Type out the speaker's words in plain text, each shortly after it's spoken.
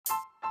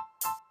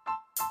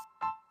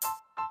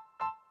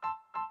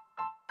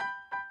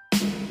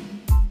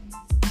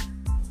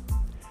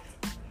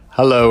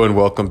Hello and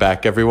welcome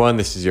back, everyone.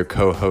 This is your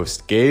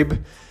co-host,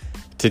 Gabe.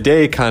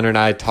 Today, Connor and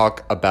I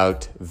talk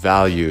about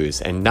values,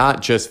 and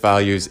not just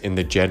values in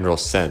the general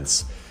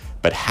sense,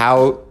 but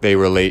how they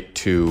relate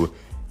to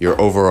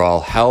your overall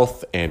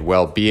health and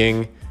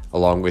well-being,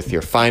 along with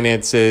your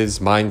finances,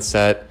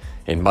 mindset,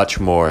 and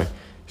much more.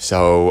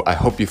 So I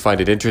hope you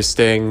find it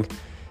interesting.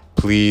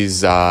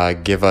 Please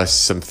give us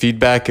some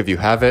feedback if you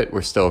have it.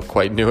 We're still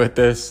quite new at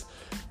this.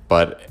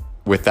 But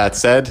with that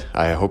said,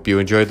 I hope you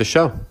enjoyed the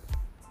show.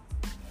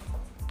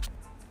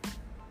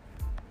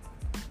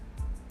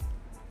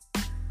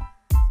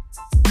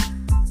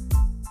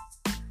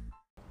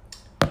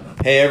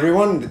 Hey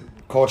everyone,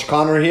 Coach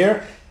Connor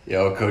here.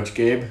 Yo, Coach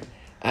Gabe.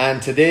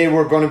 And today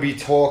we're going to be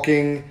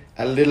talking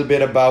a little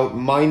bit about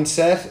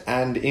mindset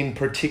and in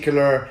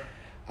particular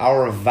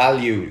our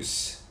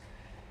values.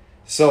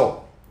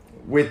 So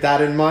with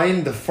that in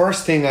mind, the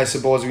first thing I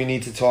suppose we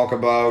need to talk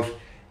about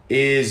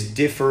is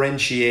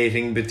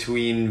differentiating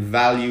between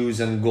values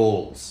and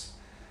goals.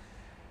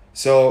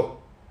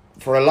 So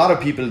for a lot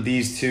of people,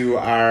 these two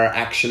are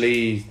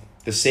actually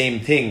the same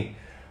thing.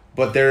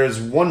 But there's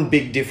one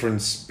big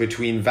difference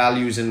between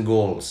values and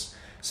goals.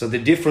 So the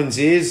difference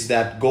is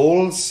that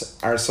goals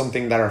are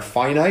something that are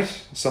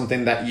finite,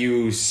 something that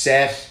you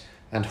set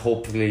and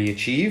hopefully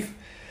achieve.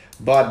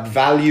 But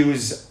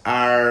values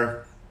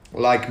are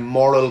like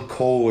moral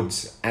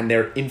codes and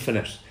they're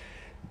infinite.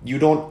 You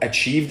don't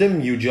achieve them,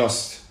 you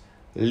just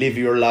live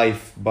your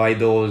life by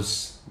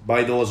those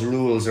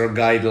rules or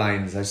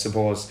guidelines, I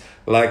suppose.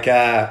 Like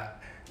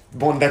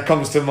one that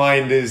comes to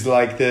mind is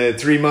like the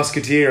Three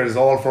Musketeers,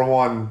 all for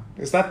one.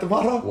 Is that the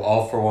motto? Well,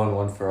 all for one,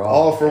 one for all.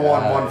 All for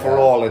one for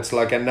all. It's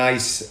like a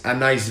nice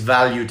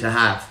value to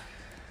have.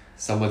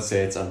 Some would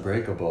say it's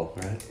unbreakable,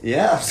 right?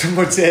 Yeah, some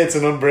would say it's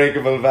an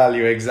unbreakable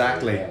value,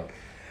 exactly.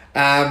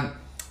 And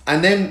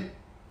then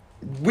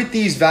with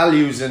these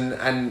values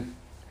and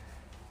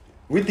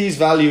with these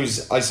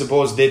values, I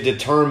suppose they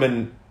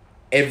determine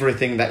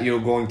everything that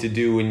you're going to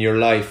do in your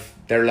life.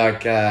 They're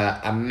like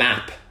a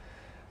map.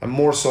 And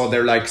more so,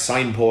 they're like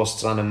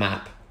signposts on a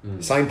map.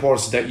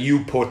 Signposts that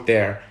you put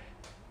there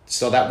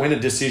so that when a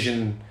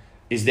decision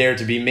is there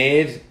to be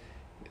made,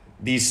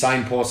 these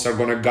signposts are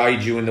going to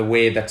guide you in the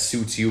way that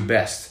suits you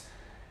best.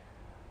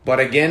 But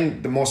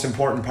again, the most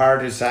important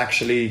part is to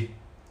actually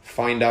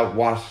find out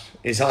what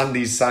is on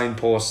these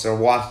signposts or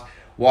what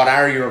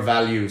are your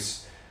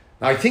values.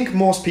 Now, I think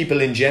most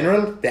people in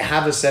general, they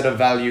have a set of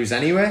values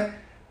anyway,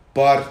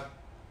 but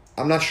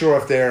I'm not sure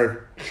if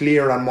they're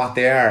clear on what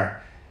they are.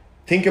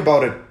 Think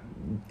about it.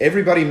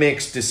 Everybody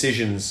makes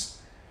decisions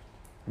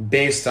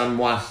based on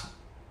what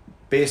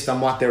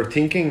they're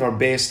thinking or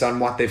based on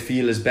what they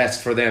feel is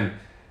best for them.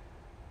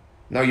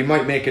 Now, you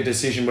might make a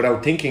decision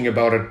without thinking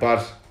about it,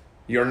 but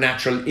your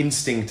natural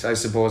instinct, I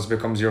suppose,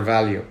 becomes your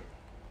value.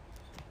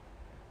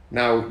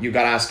 Now, you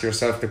got to ask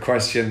yourself the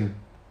question,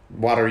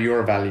 what are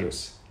your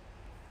values?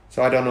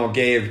 So I don't know,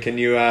 Gabe, can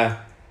you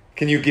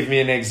give me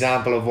an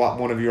example of what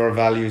one of your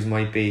values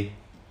might be?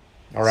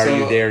 Or are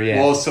you there yet?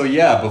 Well,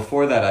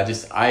 before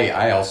that,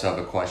 I also have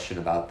a question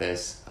about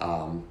this.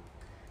 And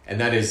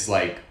that is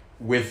like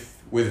with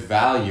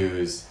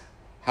values,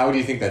 how do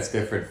you think that's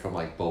different from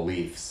like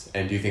beliefs?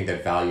 And do you think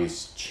that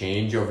values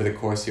change over the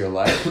course of your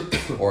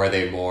life? Or are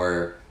they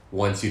more,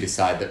 once you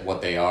decide that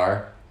what they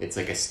are, it's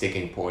like a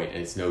sticking point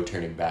and it's no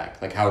turning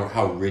back? Like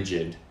how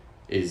rigid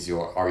is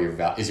your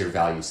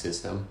value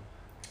system?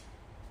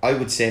 I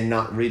would say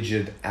not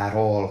rigid at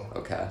all.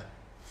 Okay.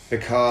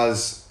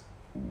 Because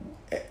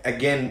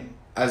again,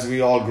 as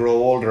we all grow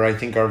older, I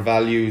think our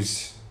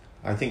values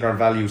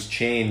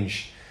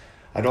change.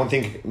 I don't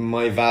think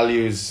my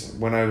values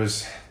when I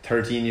was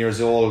 13 years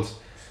old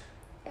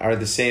are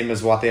the same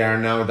as what they are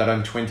now that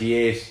I'm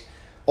 28.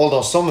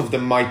 Although some of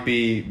them might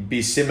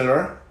be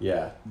similar.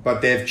 Yeah. But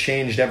they've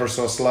changed ever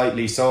so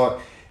slightly. So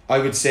I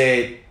would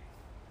say,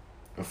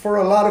 for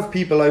a lot of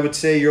people, I would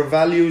say your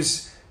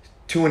values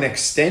to an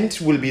extent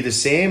will be the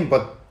same,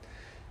 but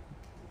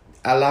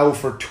allow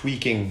for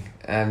tweaking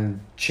and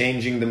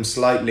changing them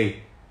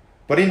slightly.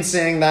 But in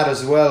saying that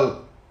as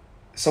well,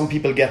 some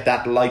people get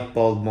that light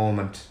bulb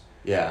moment.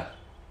 Yeah.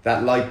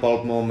 That light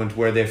bulb moment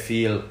where they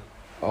feel,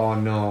 oh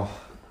no,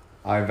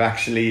 I've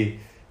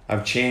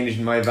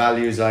changed my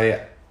values.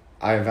 I've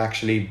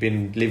actually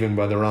been living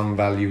by the wrong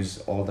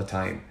values all the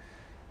time.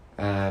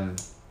 And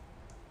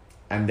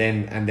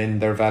then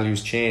their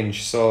values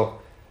change. So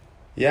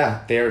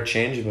yeah, they're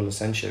changeable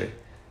essentially.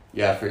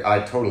 Yeah, I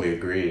totally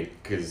agree,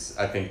 because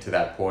I think to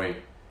that point,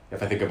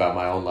 if I think about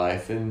my own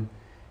life and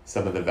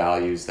some of the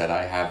values that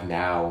I have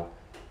now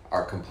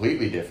are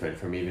completely different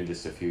from even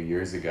just a few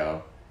years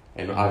ago.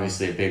 And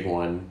obviously a big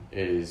one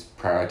is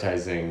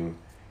prioritizing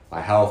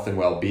my health and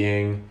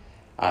well-being.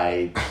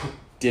 I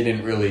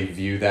didn't really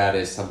view that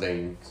as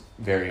something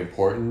very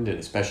important, and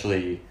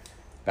especially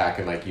back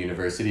in like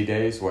university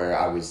days where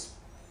I was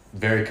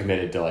very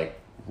committed to like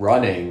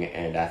running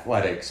and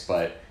athletics,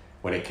 but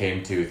when it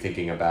came to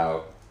thinking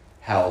about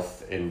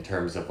health in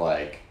terms of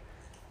like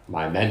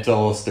my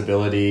mental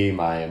stability,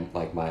 my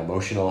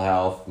emotional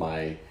health,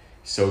 my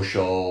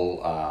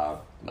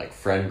social, like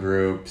friend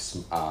groups.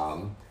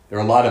 There are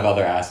a lot of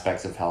other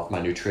aspects of health,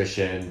 my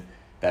nutrition,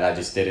 that I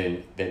just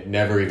that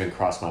never even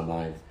crossed my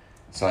mind.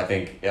 So I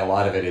think a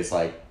lot of it is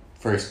like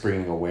first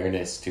bringing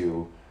awareness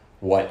to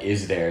what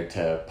is there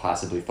to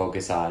possibly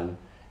focus on,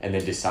 and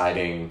then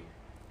deciding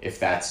if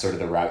that's sort of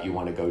the route you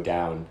want to go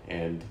down,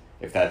 and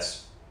if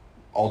that's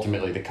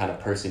ultimately the kind of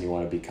person you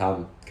want to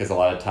become. Because a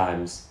lot of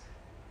times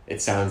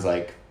it sounds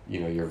like,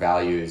 your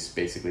values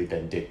basically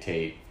then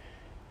dictate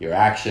your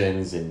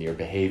actions and your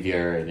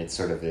behavior, and it's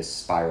sort of this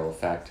spiral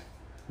effect.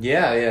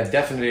 Yeah,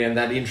 definitely. And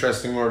that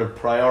interesting word of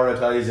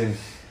prioritizing,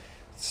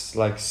 it's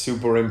like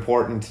super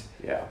important.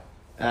 Yeah.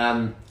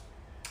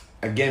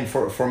 Again,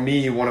 for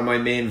me, one of my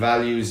main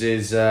values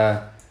is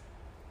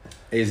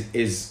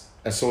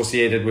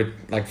associated with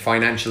like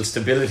financial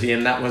stability,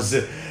 and that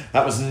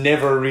was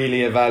never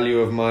really a value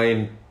of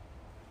mine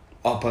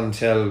up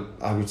until,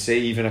 I would say,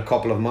 even a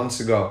couple of months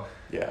ago.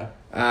 Yeah.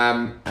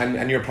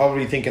 And you're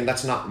probably thinking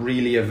that's not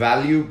really a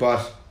value,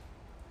 but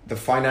the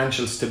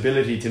financial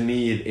stability, to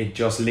me, it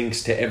just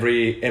links to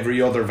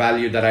every other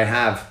value that I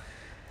have.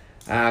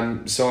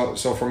 So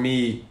for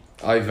me,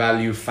 I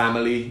value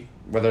family,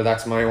 whether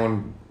that's my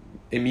own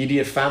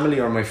immediate family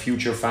or my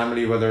future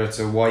family, whether it's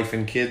a wife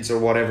and kids or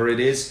whatever it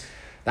is.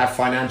 That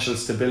financial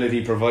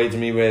stability can provide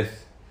me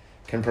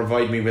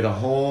with a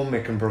home.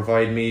 It can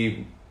provide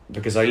me,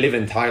 because I live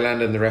in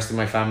Thailand and the rest of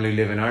my family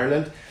live in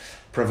Ireland,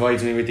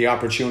 provides me with the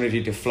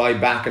opportunity to fly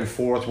back and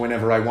forth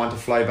whenever I want to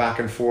fly back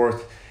and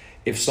forth.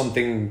 If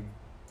something,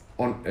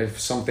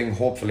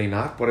 hopefully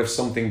not, but if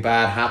something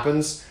bad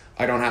happens,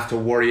 I don't have to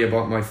worry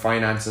about my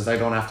finances. I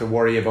don't have to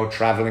worry about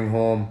traveling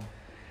home.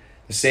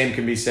 The same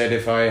can be said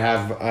if I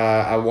have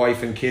a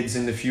wife and kids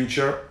in the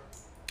future,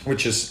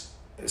 which is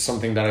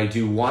something that I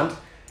do want.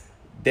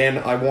 Then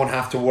I won't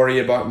have to worry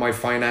about my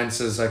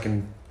finances. I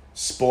can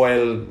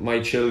spoil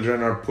my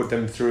children or put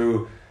them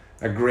through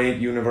a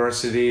great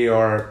university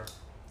or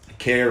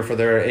care for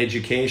their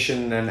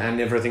education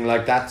and everything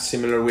like that.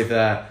 Similar with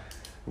a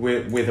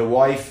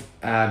wife,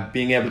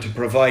 being able to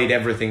provide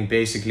everything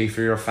basically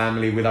for your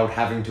family without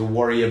having to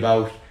worry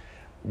about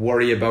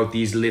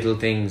these little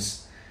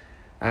things.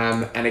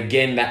 And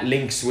again, that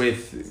links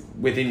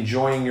with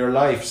enjoying your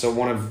life. So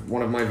one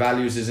of my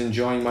values is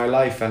enjoying my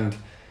life, and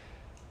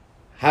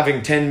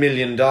having $10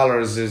 million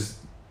is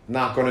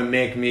not going to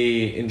make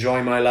me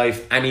enjoy my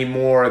life any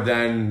more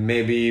than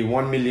maybe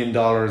 $1 million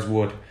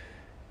would.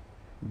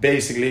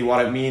 Basically,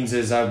 what it means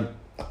is I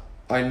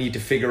need to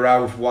figure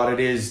out what it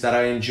is that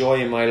I enjoy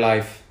in my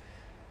life,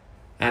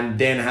 and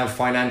then have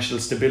financial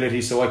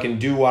stability so I can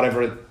do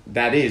whatever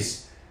that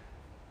is.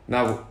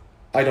 Now,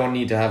 I don't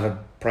need to have a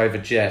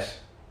private jet.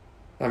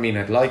 I mean,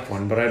 I'd like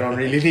one, but I don't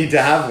really need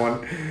to have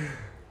one.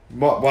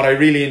 What I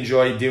really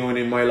enjoy doing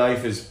in my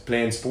life is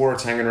playing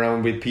sports, hanging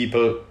around with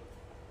people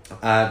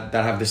that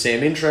have the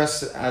same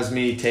interests as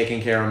me,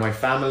 taking care of my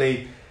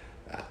family,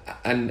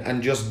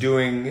 and just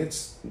doing,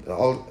 it's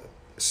all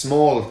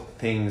small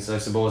things, I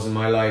suppose, in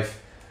my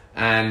life.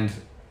 And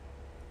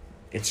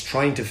it's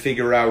trying to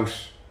figure out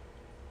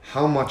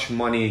how much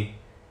money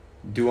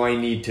do I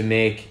need to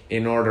make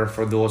in order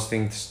for those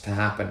things to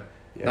happen.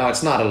 Yeah. Now,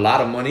 it's not a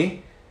lot of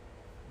money,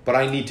 but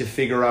I need to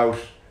figure out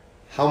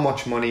how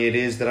much money it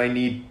is that I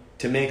need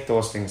to make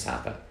those things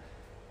happen.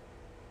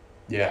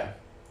 Yeah,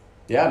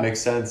 it makes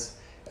sense.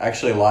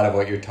 Actually, a lot of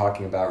what you're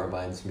talking about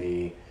reminds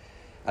me,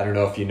 I don't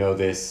know if you know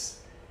this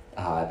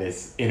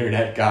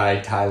internet guy,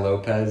 Tai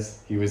Lopez.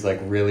 He was like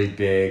really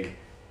big.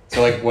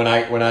 So like when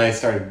I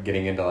started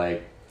getting into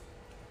like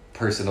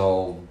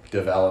personal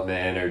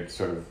development or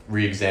sort of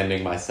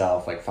re-examining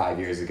myself like 5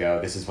 years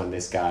ago, this is when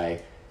this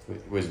guy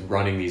was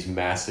running these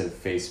massive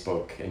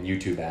Facebook and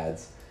YouTube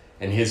ads.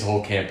 And his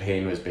whole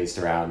campaign was based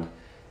around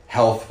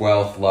health,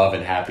 wealth, love,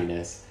 and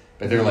happiness.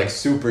 But they're like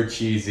super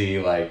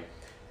cheesy, like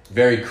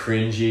very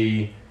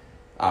cringy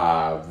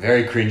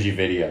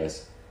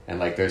videos. And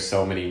like there's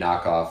so many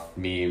knockoff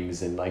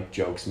memes and like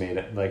jokes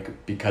made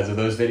like because of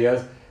those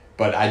videos.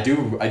 But I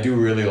do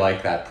really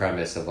like that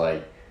premise of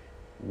like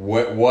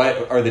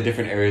what are the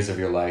different areas of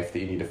your life that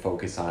you need to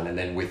focus on, and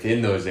then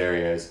within those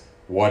areas,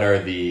 what are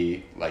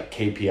the like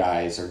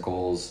KPIs or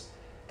goals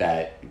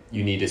that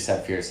you need to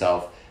set for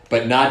yourself.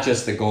 But not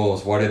just the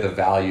goals, what are the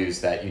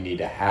values that you need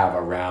to have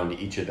around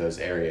each of those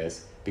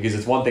areas? Because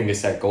it's one thing to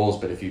set goals,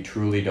 but if you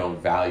truly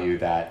don't value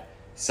that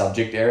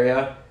subject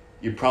area,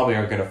 you probably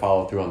aren't going to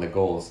follow through on the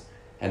goals.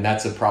 And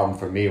that's a problem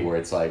for me, where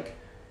it's like,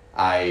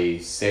 I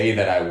say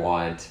that I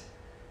want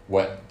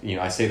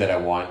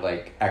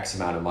like X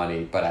amount of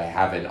money, but I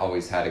haven't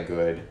always had a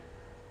good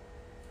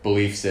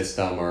belief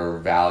system or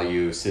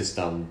value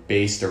system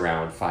based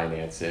around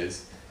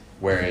finances.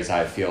 Whereas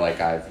I feel like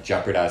I've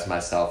jeopardized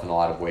myself in a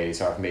lot of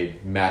ways, or I've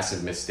made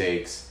massive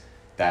mistakes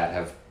that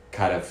have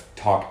kind of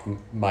talked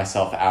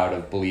myself out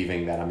of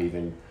believing that I'm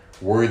even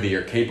worthy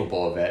or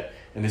capable of it.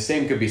 And the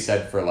same could be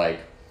said for like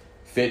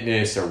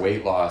fitness or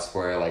weight loss,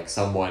 where like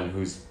someone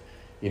who's,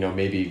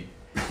 maybe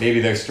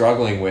they're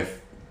struggling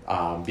with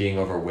being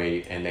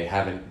overweight and they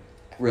haven't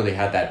really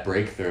had that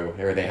breakthrough,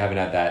 or they haven't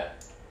had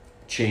that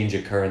change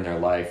occur in their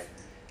life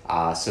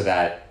so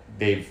that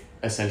they've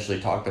essentially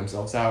talked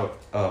themselves out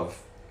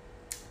of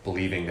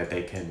believing that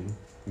they can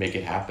make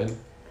it happen.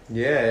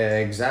 Yeah,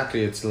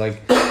 exactly. It's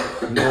like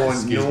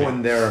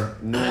knowing their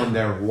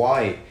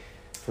why.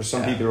 For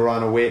some people who are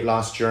on a weight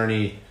loss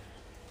journey,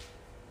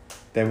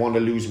 they want to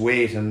lose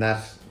weight, and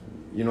that's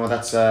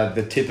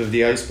the tip of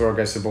the iceberg,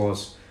 I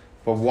suppose.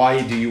 But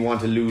why do you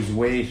want to lose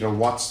weight, or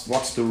what's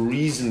the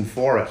reason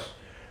for it,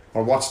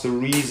 or what's the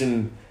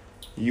reason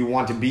you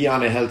want to be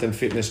on a health and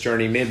fitness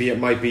journey? Maybe it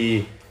might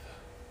be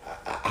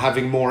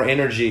having more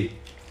energy.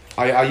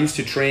 I used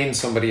to train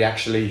somebody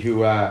actually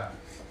who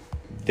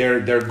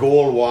their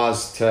goal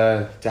was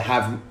to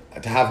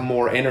have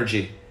more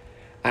energy,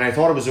 and I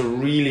thought it was a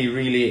really,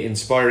 really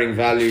inspiring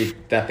value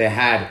that they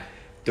had.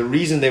 The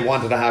reason they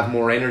wanted to have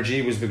more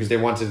energy was because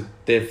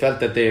they felt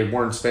that they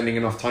weren't spending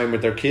enough time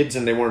with their kids,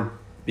 and they weren't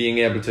being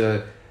able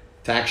to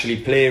actually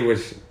play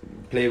with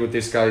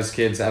this guy's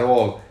kids at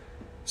all.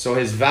 So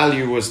his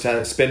value was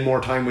to spend more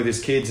time with his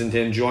kids and to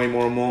enjoy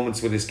more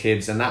moments with his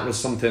kids, and that was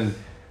something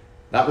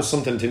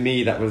to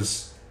me that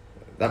was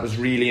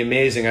really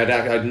amazing.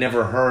 I'd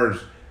never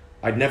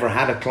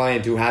had a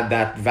client who had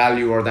that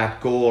value or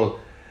that goal,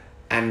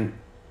 and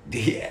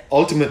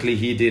ultimately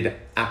he did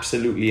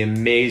absolutely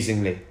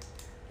amazingly,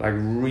 like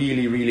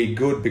really, really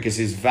good, because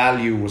his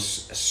value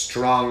was a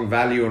strong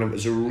value, and it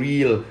was a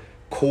real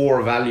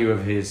core value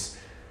of his,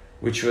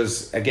 which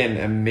was, again,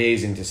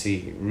 amazing to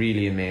see.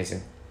 Really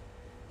amazing.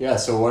 Yeah,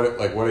 so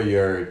what are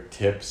your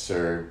tips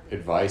or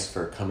advice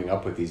for coming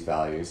up with these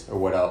values, or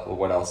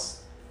what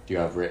else do you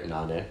have written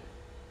on it?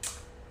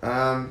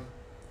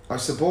 I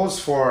suppose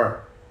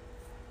for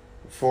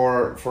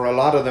a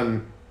lot of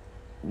them,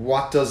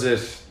 what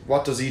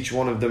does each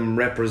one of them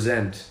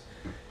represent?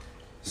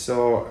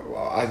 So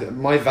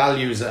my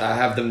values, I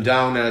have them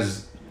down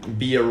as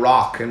be a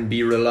rock and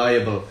be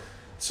reliable.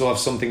 So if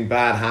something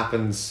bad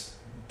happens,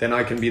 then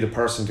I can be the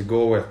person to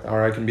go with,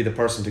 or I can be the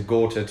person to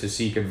go to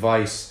seek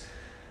advice.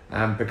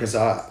 Because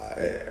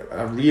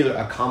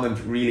a comment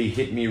really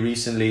hit me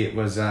recently. It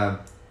was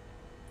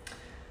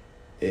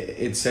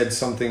it said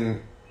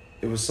something.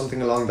 It was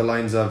something along the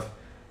lines of,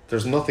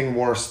 "There's nothing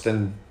worse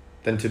than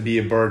to be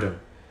a burden."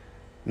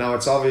 Now,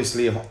 it's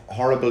obviously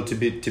horrible to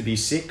be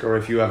sick, or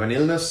if you have an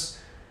illness,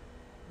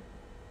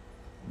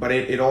 but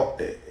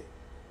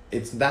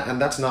it's that,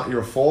 and that's not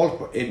your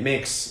fault. It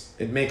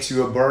makes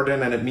you a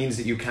burden, and it means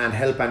that you can't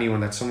help anyone,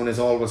 that someone is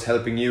always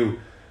helping you.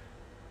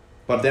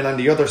 But then on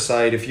the other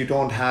side, if you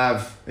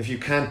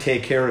can't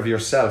take care of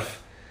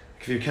yourself,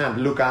 if you can't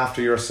look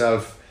after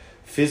yourself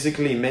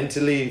physically,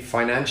 mentally,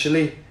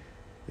 financially,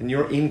 then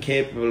you're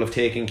incapable of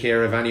taking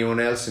care of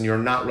anyone else, and you're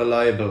not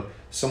reliable.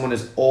 Someone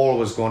is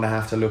always going to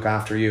have to look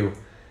after you.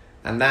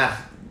 And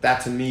that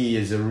to me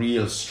is a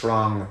real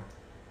strong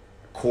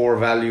core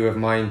value of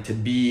mine, to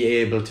be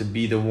able to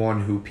be the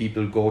one who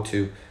people go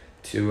to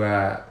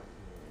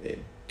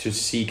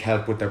seek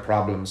help with their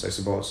problems, I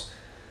suppose.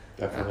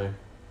 Definitely.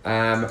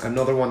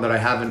 Another one that I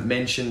haven't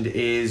mentioned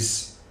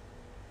is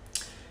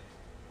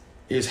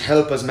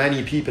help as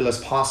many people as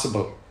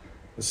possible.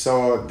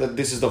 So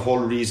this is the whole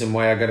reason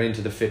why I got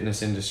into the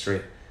fitness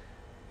industry.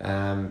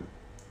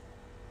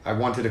 I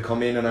wanted to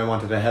come in and I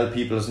wanted to help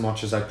people as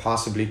much as I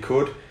possibly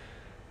could,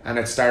 and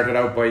it started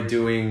out by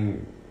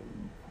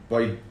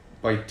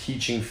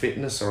teaching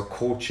fitness or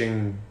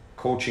coaching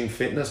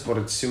fitness, but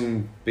it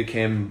soon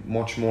became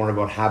much more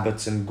about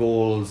habits and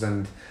goals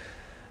and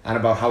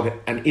about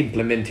and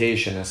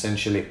implementation,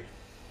 essentially.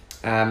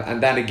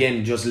 And that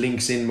again just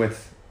links in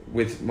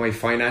with my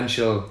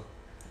financial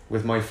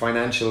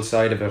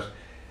side of it.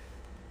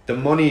 The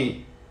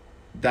money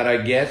that I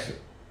get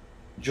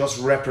just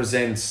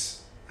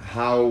represents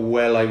how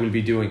well I will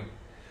be doing.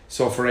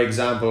 So for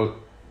example,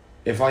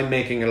 if I'm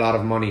making a lot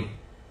of money,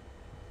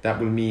 that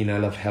will mean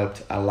I'll have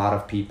helped a lot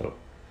of people.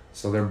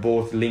 So they're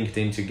both linked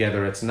in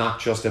together. It's not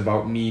just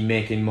about me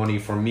making money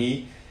for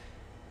me.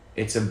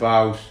 It's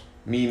about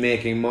me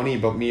making money,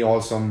 but me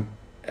also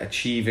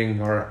achieving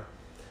or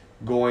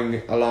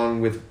going along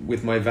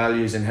with my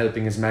values and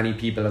helping as many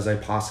people as I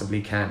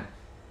possibly can.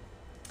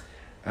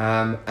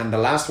 And the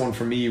last one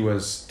for me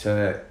was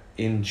to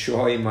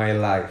enjoy my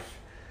life.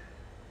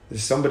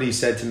 Somebody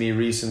said to me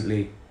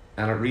recently,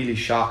 and it really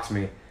shocked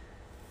me,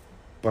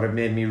 but it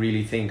made me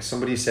really think.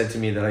 Somebody said to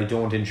me that I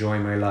don't enjoy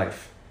my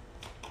life.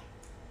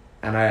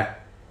 And I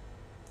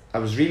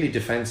was really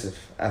defensive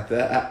at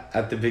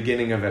the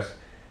beginning of it,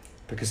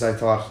 because I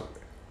thought,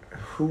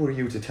 who are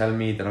you to tell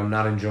me that I'm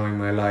not enjoying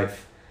my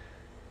life?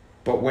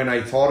 But when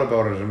I thought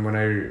about it and when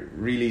I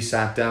really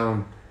sat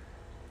down,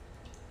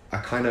 I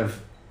kind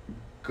of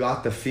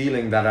got the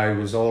feeling that I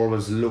was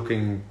always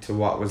looking to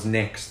what was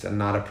next and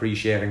not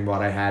appreciating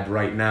what I had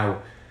right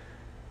now.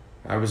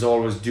 I was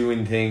always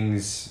doing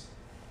things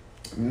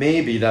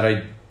maybe that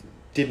I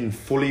didn't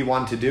fully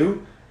want to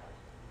do,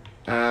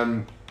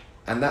 and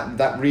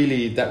that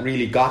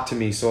really got to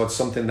me. So it's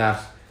something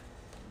that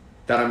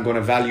I'm going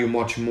to value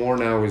much more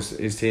now,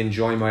 is to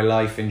enjoy my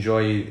life,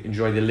 enjoy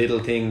the little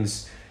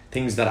things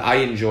that I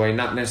enjoy,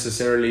 not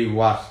necessarily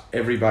what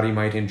everybody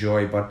might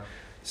enjoy, but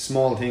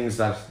small things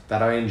that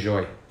I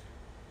enjoy.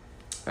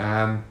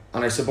 And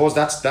I suppose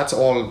that's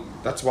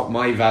what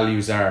my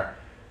values are.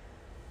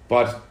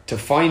 But to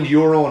find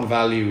your own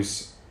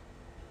values,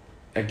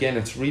 again,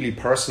 it's really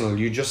personal.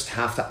 You just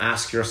have to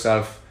ask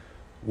yourself,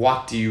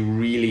 what do you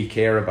really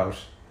care about?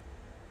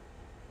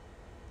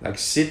 Like,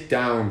 sit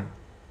down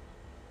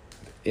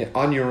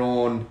on your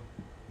own,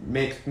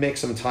 make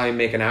some time,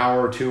 make an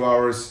hour or 2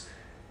 hours,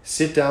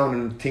 sit down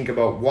and think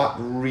about what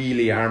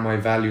really are my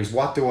values.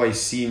 What do I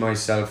see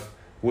myself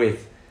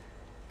with?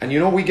 And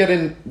we get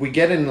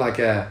in like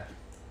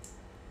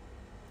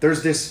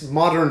there's this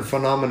modern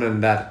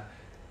phenomenon that,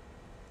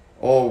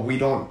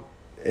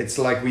 it's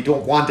like we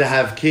don't want to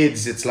have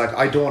kids. It's like,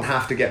 I don't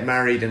have to get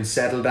married and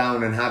settle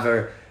down and have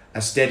a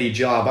steady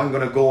job. I'm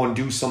going to go and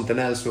do something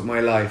else with my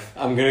life.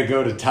 I'm going to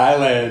go to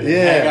Thailand and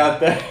hang out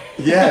there.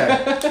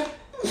 Yeah.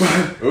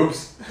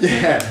 Oops.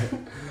 Yeah.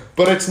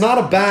 But it's not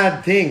a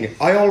bad thing.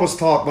 I always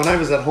thought when I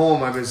was at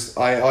home,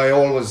 I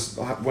always,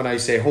 when I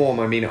say home,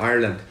 I mean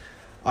Ireland.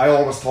 I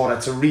always thought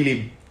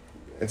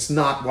it's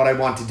not what I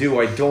want to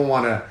do. I don't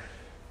want to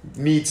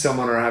meet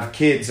someone or have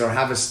kids or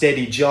have a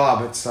steady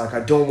job. It's like, I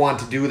don't want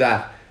to do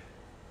that.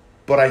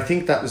 But I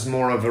think that was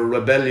more of a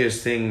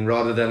rebellious thing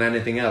rather than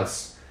anything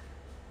else.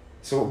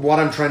 So what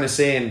I'm trying to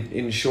say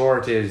in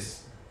short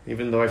is,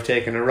 even though I've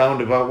taken a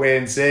roundabout way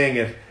in saying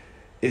it,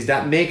 is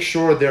that make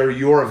sure they're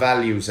your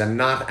values and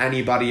not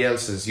anybody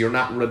else's. You're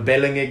not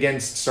rebelling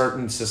against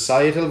certain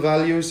societal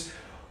values,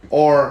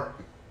 or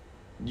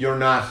you're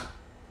not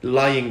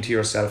lying to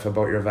yourself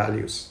about your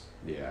values.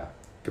 Yeah.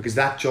 Because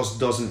that just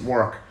doesn't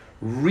work.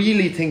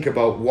 Really think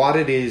about what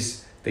it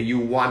is that you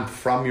want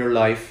from your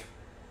life,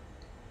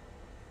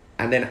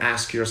 and then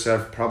ask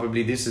yourself,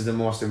 probably this is the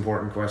most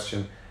important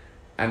question,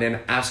 and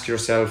then ask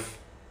yourself,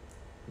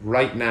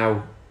 right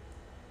now,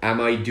 am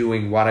I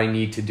doing what I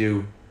need to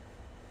do?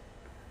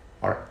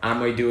 Or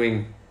am I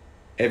doing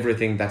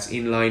everything that's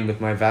in line with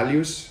my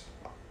values?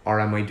 Or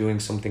am I doing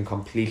something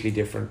completely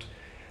different?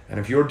 And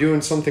if you're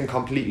doing something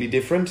completely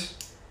different,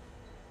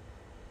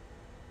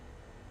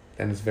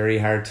 then it's a very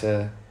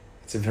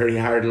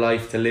hard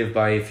life to live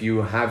by if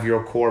you have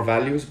your core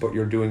values, but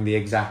you're doing the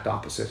exact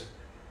opposite.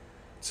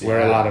 It's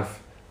where a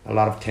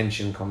lot of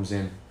tension comes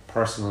in,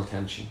 personal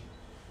tension.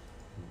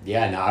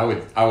 Yeah, no,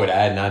 I would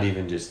add not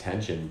even just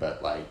tension,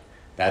 but like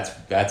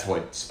that's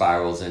what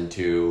spirals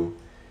into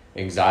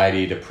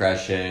anxiety,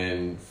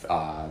 depression,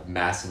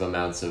 massive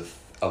amounts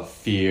of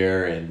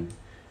fear and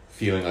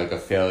feeling like a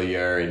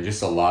failure, and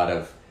just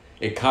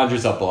it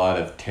conjures up a lot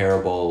of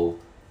terrible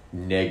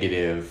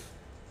negative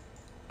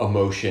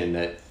emotion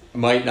that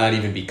might not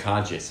even be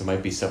conscious. It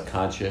might be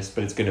subconscious,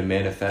 but it's going to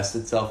manifest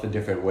itself in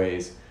different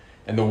ways.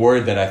 And the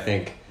word that I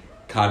think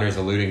Connor's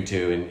alluding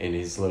to in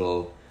his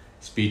little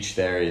speech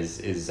there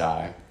is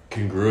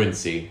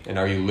congruency. And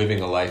are you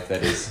living a life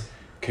that is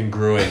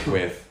congruent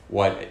with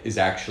what is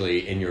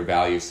actually in your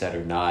value set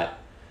or not?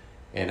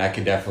 And I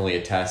can definitely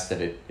attest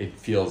that it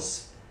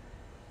feels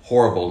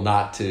horrible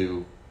not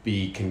to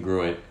be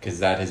congruent, because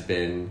that has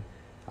been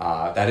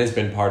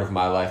part of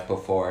my life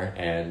before,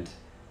 and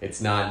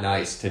it's not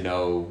nice to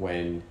know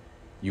when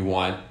you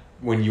want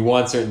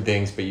certain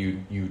things, but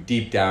you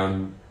deep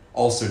down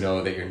also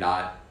know that you're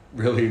not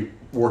really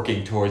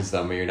working towards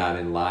them, or you're not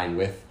in line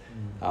with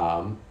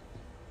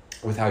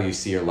how you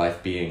see your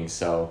life being.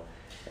 So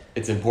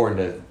it's important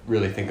to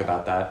really think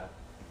about that.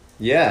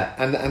 Yeah,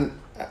 and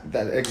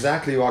that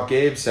exactly what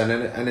Gabe said,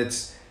 and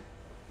it's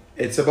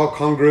about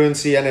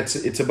congruency, and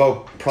it's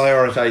about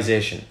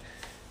prioritization.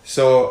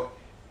 So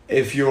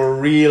if your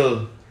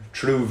real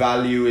true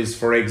value is,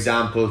 for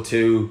example,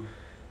 to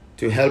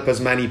help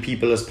as many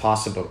people as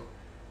possible,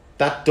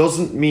 that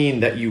doesn't mean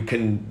that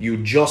you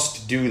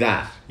just do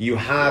that. You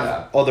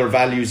have other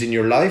values in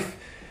your life.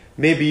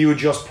 Maybe you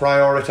just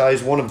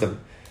prioritize one of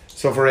them.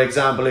 So for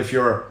example, if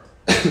you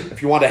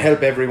want to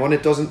help everyone,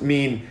 it doesn't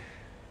mean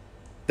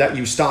that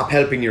you stop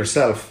helping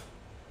yourself.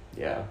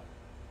 Yeah.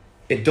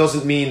 It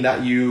doesn't mean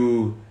that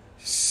you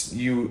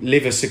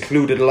live a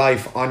secluded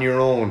life on your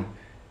own.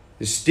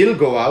 You still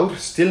go out,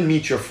 still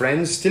meet your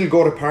friends, still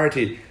go to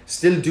party,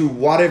 still do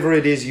whatever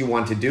it is you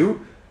want to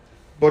do,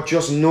 but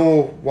just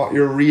know what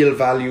your real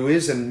value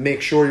is and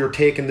make sure you're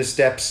taking the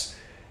steps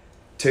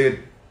to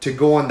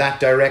go in that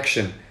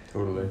direction.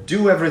 Totally.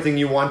 Do everything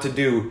you want to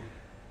do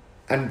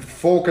and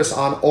focus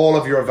on all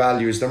of your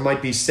values. There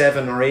might be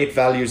 7 or 8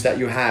 values that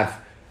you have,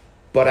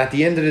 but at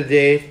the end of the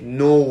day,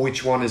 know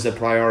which one is a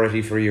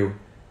priority for you,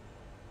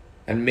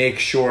 and make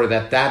sure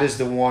that is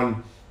the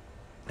one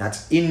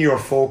that's in your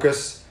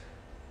focus.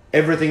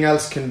 Everything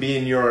else can be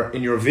in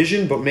your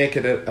vision, but make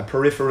it a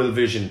peripheral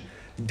vision.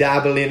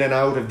 Dabble in and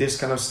out of this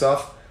kind of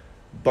stuff,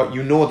 but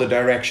you know the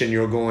direction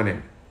you're going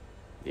in.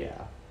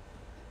 Yeah.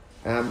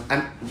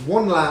 And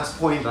one last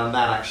point on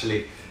that,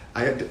 actually.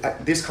 I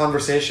had this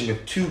conversation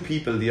with 2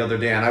 people the other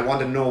day, and I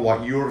want to know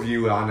what your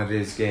view on it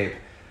is, Gabe.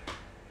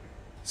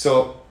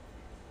 So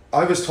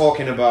I was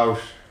talking about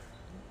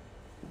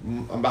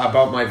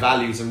my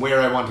values and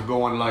where I want to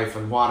go in life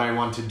and what I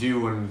want to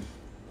do and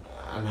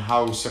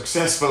how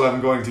successful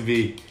I'm going to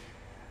be.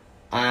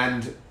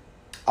 And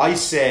I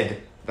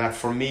said that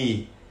for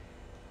me,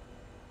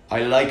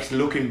 I liked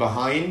looking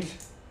behind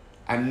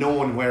and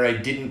knowing where I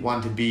didn't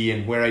want to be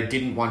and where I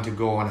didn't want to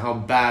go and how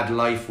bad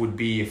life would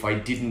be if I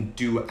didn't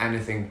do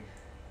anything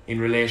in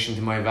relation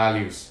to my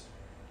values.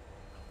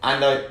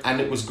 And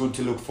it was good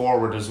to look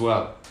forward as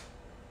well.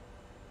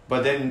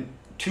 But then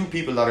 2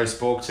 people that I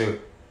spoke to,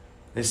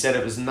 they said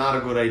it was not a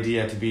good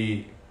idea to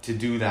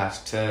do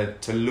that,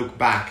 to look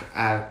back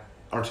at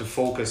or to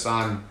focus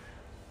on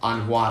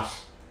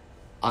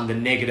the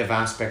negative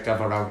aspect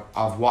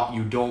of what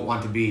you don't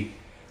want to be.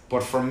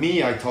 But for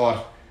me, I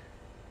thought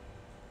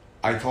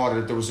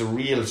that there was a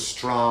real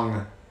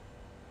strong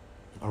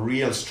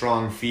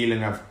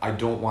feeling of I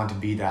don't want to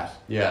be that.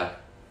 Yeah.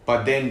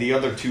 But then the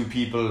other 2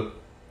 people,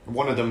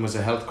 one of them was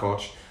a health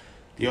coach,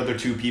 the other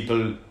 2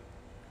 people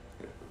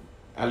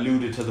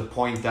alluded to the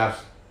point that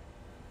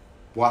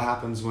what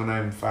happens when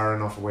I'm far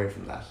enough away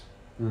from that?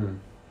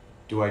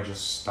 Do I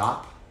just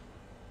stop?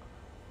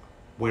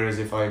 Whereas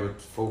if I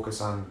would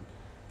focus on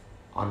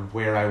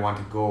where I want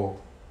to go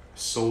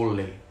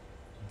solely,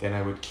 then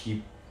I would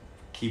keep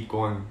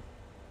going.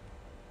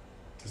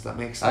 Does that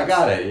make sense? I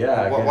got it.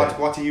 Yeah.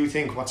 What do you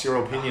think? What's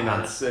your opinion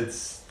on it?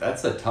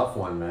 That's a tough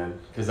one, man.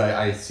 Because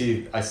I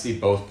see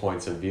both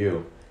points of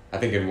view. I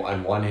think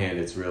on one hand,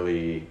 it's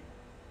very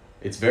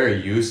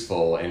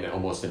useful and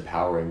almost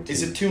empowering.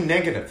 Is it too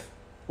negative?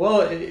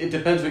 Well, it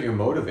depends what you're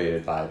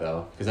motivated by,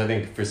 though. Because I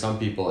think for some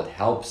people, it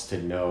helps to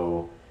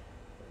know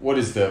what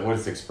is the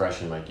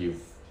expression, like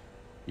you've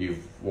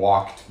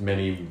walked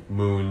many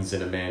moons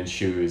in a man's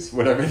shoes,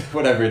 whatever.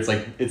 It's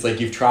like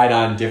you've tried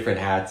on different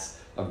hats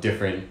of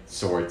different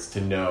sorts to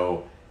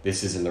know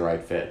this isn't the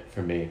right fit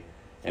for me.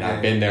 And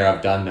I've been there,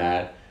 I've done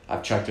that,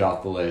 I've checked it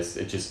off the list.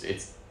 It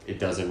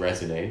doesn't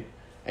resonate.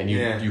 And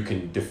you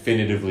can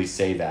definitively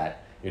say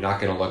that. You're not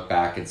going to look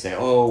back and say,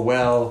 oh,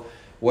 well,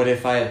 what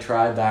if I had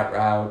tried that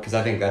route? Because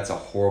I think that's a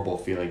horrible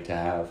feeling to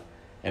have.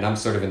 And I'm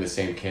sort of in the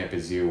same camp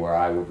as you, where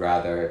I would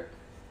rather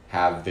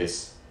have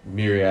this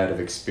myriad of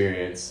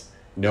experience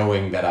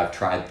knowing that I've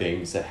tried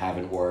things that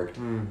haven't worked.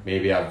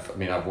 Maybe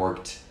I've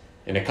worked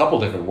in a couple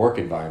different work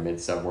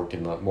environments. I've worked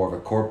in more of a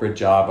corporate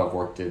job. I've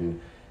worked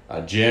in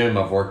a gym.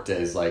 I've worked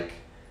as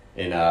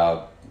in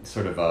a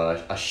sort of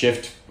a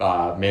shift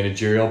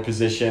managerial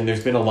position.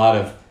 There's been a lot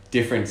of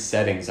different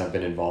settings I've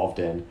been involved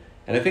in.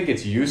 And I think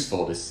it's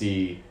useful to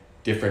see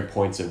different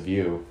points of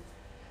view.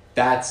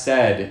 That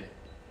said,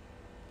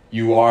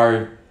 you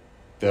are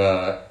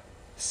the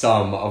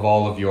sum of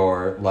all of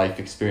your life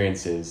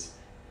experiences,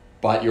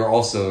 but you're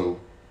also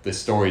the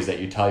stories that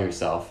you tell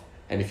yourself.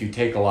 And if you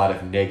take a lot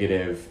of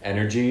negative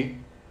energy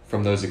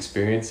from those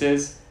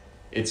experiences,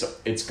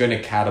 it's going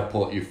to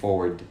catapult you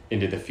forward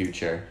into the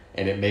future,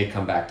 and it may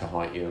come back to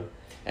haunt you.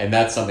 And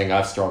that's something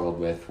I've struggled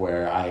with,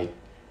 where I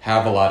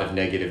have a lot of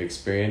negative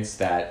experience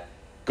that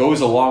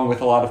goes along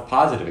with a lot of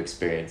positive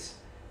experience.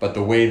 But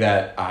the way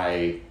that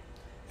I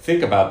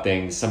think about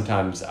things,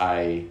 sometimes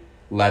I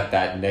let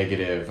that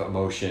negative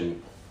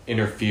emotion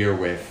interfere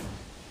with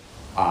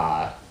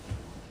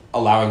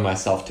allowing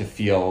myself to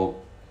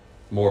feel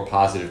more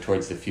positive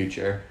towards the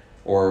future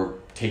or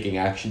taking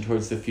action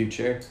towards the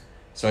future.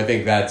 So I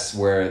think that's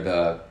where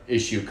the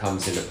issue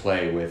comes into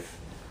play with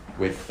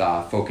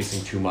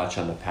focusing too much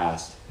on the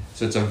past.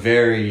 So it's a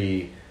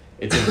very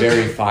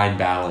fine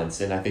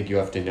balance, and I think you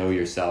have to know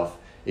yourself.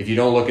 If you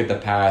don't look at the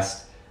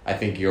past, I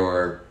think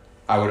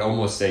I would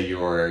almost say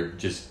you're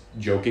just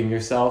joking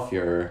yourself.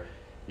 You're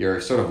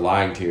sort of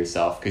lying to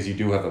yourself, because you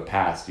do have a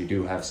past, you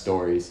do have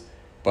stories.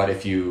 But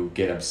if you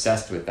get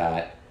obsessed with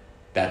that,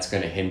 that's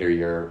going to hinder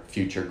your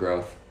future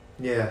growth.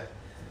 Yeah.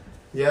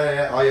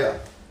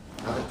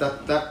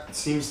 That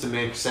seems to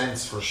make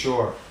sense for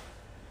sure.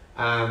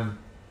 And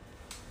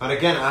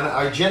again,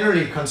 I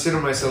generally consider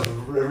myself a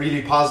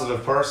really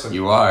positive person.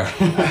 You are.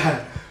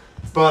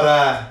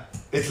 But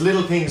it's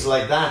little things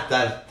like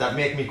that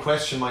make me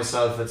question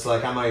myself. It's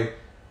like, am I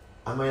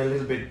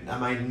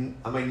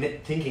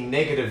thinking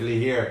negatively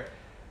here?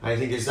 I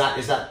think is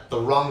that the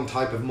wrong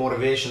type of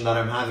motivation that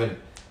I'm having?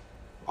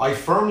 I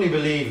firmly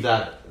believe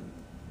that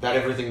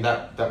everything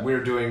that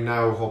we're doing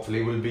now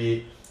hopefully will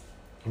be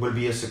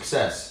a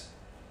success.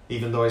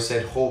 Even though I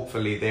said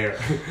hopefully there.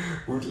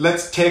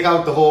 Let's take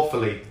out the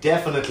hopefully.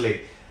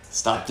 Definitely.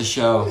 Stop the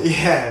show.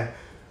 Yeah.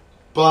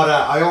 But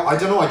I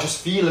don't know, I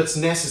just feel it's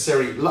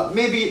necessary.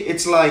 Maybe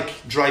it's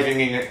like driving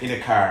in a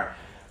car,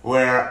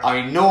 where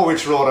I know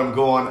which road I'm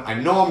going, I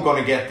know I'm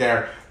going to get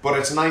there, but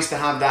it's nice to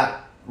have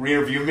that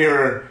rear view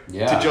mirror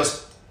to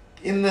just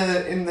in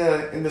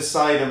the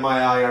side of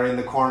my eye or in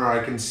the corner,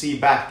 I can see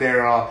back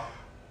there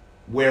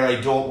where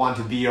I don't want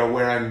to be or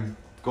where I'm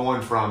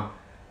going from.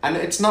 And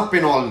it's not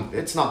been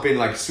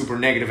like super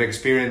negative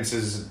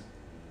experiences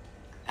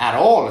at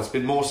all. It's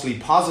been mostly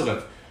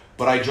positive.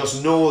 But I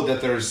just know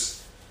that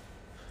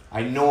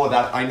I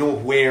know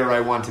where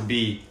I want to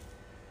be.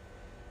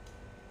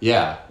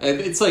 Yeah. And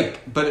it's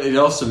like, but it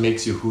also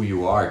makes you who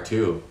you are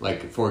too.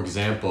 Like, for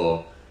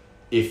example,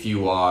 if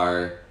you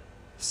are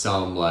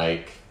some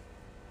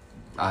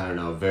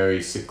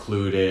very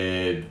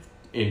secluded,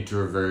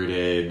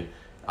 introverted,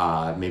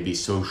 maybe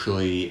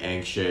socially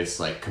anxious,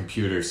 like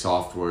computer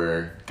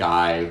software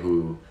guy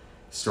who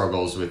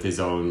struggles with his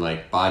own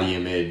like body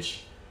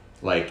image,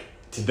 like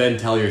to then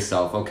tell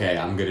yourself, okay,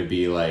 I'm gonna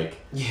be like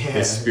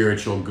this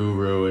spiritual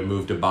guru and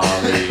move to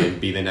Bali and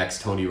be the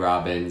next Tony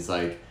Robbins,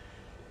 like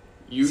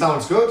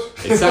sounds good.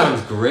 It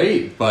sounds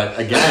great, but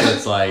again,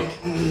 it's like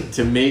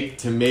to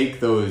make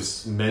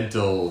those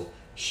mental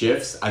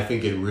shifts, I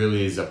think it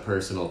really is a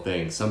personal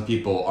thing. Some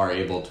people are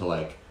able to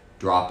like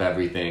drop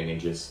everything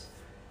and just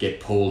get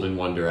pulled in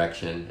one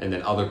direction, and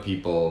then other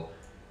people,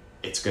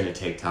 it's going to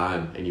take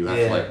time, and you have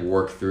to like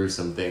work through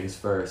some things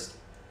first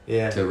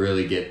to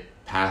really get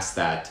past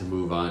that, to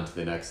move on to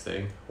the next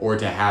thing, or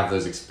to have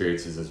those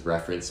experiences as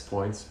reference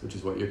points, which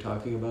is what you're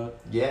talking about.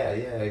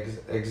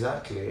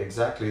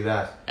 Exactly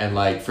that. And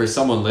like for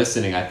someone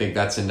listening, I think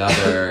that's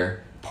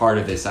another part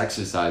of this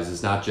exercise,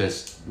 is not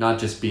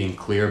just being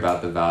clear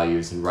about the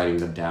values and writing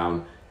them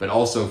down, but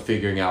also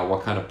figuring out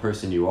what kind of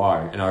person you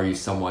are, and are you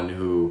someone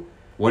who,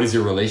 what is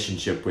your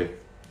relationship with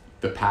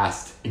the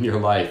past in your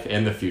life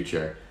and the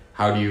future?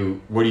 What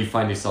do you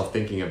find yourself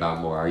thinking about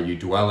more? Are you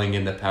dwelling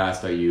in the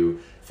past? Are you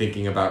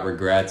thinking about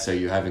regrets? Are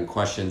you having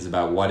questions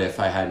about what if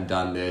I hadn't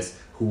done this?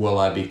 Who will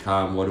I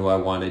become? What do I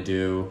want to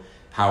do?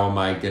 How am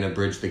I going to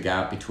bridge the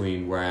gap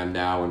between where I am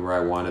now and where I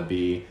want to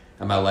be?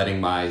 Am I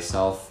letting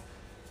myself,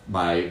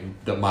 my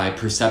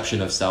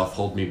perception of self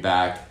hold me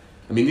back?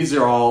 I mean, these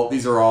are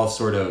all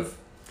sort of,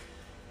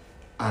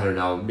 I don't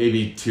know,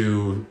 maybe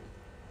too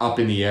up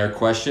in the air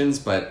questions,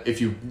 but if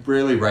you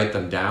really write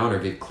them down or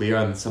get clear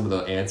on some of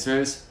the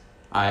answers,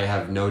 I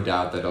have no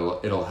doubt that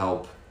it'll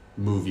help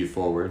move you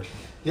forward.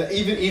 Yeah,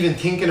 even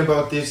thinking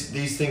about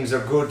these things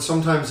are good.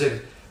 Sometimes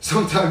it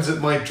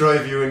might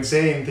drive you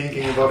insane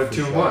thinking about it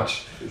too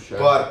much. For sure.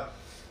 But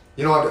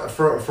you know,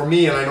 for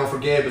me, and I know for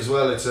Gabe as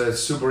well, it's a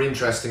super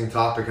interesting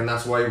topic, and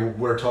that's why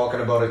we're talking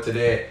about it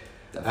today.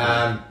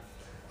 And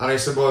I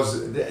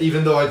suppose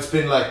even though it's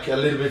been like a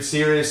little bit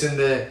serious in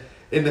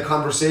the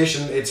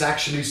conversation, it's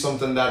actually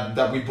something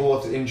that we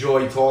both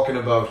enjoy talking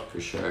about. For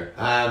sure.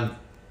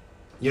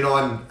 You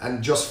know,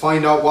 and just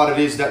find out what it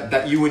is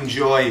that you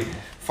enjoy,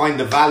 find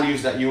the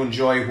values that you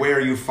enjoy, where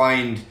you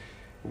find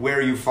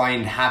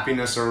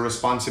happiness or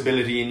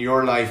responsibility in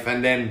your life,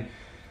 and then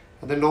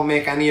don't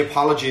make any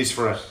apologies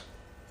for it.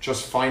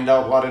 Just find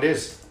out what it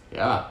is.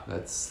 Yeah,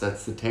 that's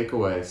the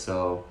takeaway.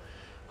 So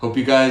hope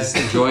you guys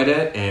enjoyed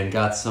it and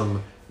got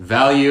some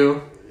value out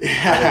of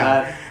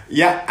that.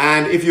 Yeah,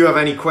 and if you have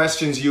any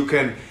questions, you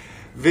can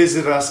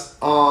visit us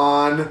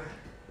on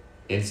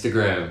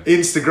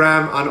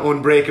Instagram on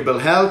Unbreakable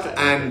Health,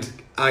 and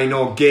I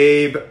know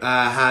Gabe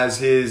has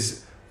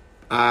his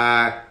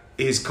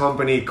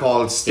company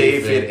called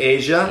Stay Fit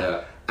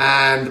Asia,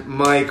 and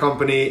my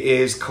company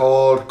is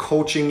called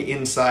Coaching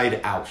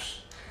Inside Out.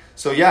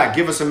 So yeah,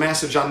 give us a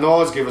message on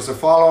those, give us a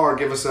follow, or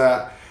give us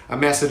a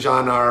message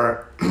on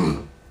our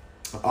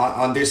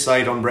on this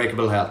site,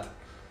 Unbreakable Health.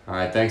 All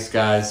right, thanks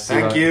guys.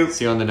 Thank you.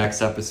 See you on the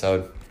next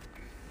episode.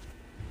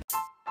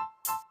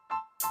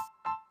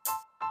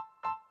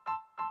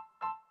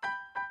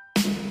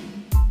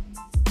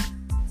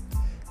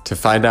 To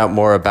find out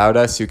more about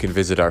us, you can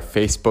visit our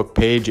Facebook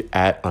page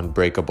at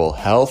Unbreakable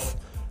Health.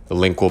 The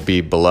link will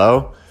be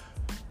below,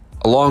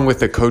 along with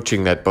the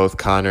coaching that both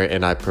Connor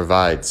and I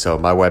provide. So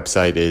my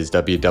website is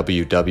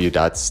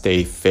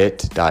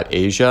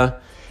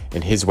www.stayfit.asia,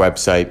 and his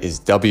website is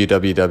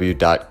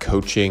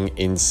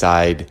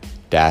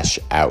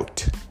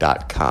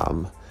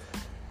www.coachinginside-out.com.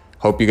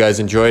 Hope you guys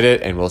enjoyed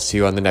it, and we'll see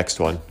you on the next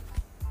one.